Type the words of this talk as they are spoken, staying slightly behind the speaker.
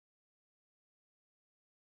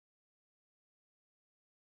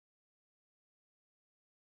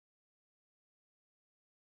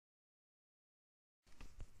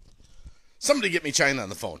Somebody get me China on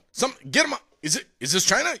the phone. Get him on. Is this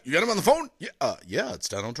China? You got him on the phone? Yeah, it's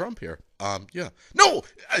Donald Trump here. Yeah. No,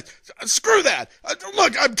 screw that.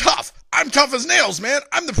 Look, I'm tough. I'm tough as nails, man.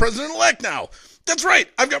 I'm the president-elect now. That's right.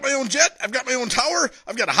 I've got my own jet. I've got my own tower.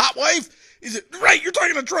 I've got a hot wife. Is it right? You're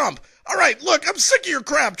talking to Trump. All right, look, I'm sick of your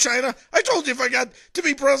crap, China. I told you if I got to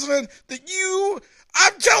be president that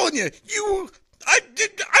I'm telling you, I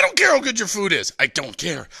don't care how good your food is. I don't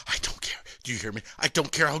care. Do you hear me? I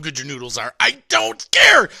don't care how good your noodles are. I don't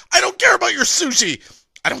care. I don't care about your sushi.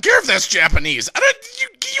 I don't care if that's Japanese.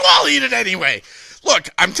 You all eat it anyway. Look,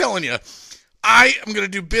 I'm telling you, I am going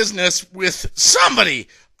to do business with somebody.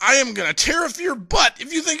 I am going to tariff your butt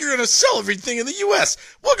if you think you're going to sell everything in the U.S.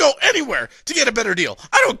 We'll go anywhere to get a better deal.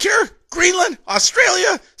 I don't care. Greenland,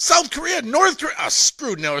 Australia, South Korea, North Korea. Oh,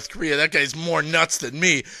 screw North Korea. That guy's more nuts than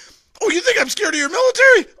me. Oh, you think I'm scared of your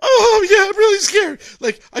military? Oh, yeah, I'm really scared.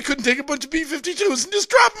 Like, I couldn't take a bunch of B-52s and just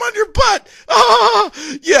drop them on your butt. Oh,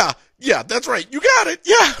 yeah, that's right. You got it.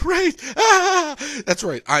 Yeah, right. That's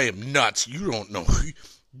right. I am nuts. You don't know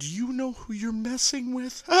do you know who you're messing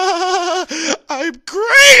with? I'm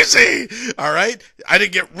crazy. All right? I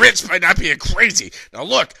didn't get rich by not being crazy. Now,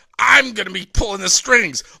 look, I'm going to be pulling the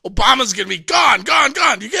strings. Obama's going to be gone.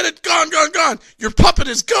 You get it? Gone. Your puppet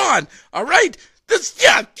is gone. All right?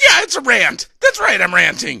 Yeah, it's a rant. That's right, I'm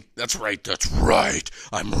ranting. That's right.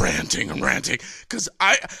 I'm ranting. Because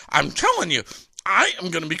I'm telling you, I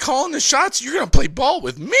am going to be calling the shots. You're going to play ball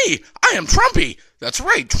with me. I am Trumpy. That's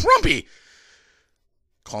right, Trumpy.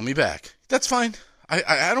 Call me back. That's fine.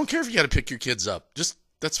 I don't care if you got to pick your kids up.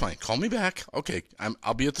 That's fine. Call me back. Okay,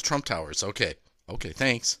 I'll be at the Trump Towers. Okay,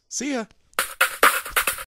 thanks. See ya.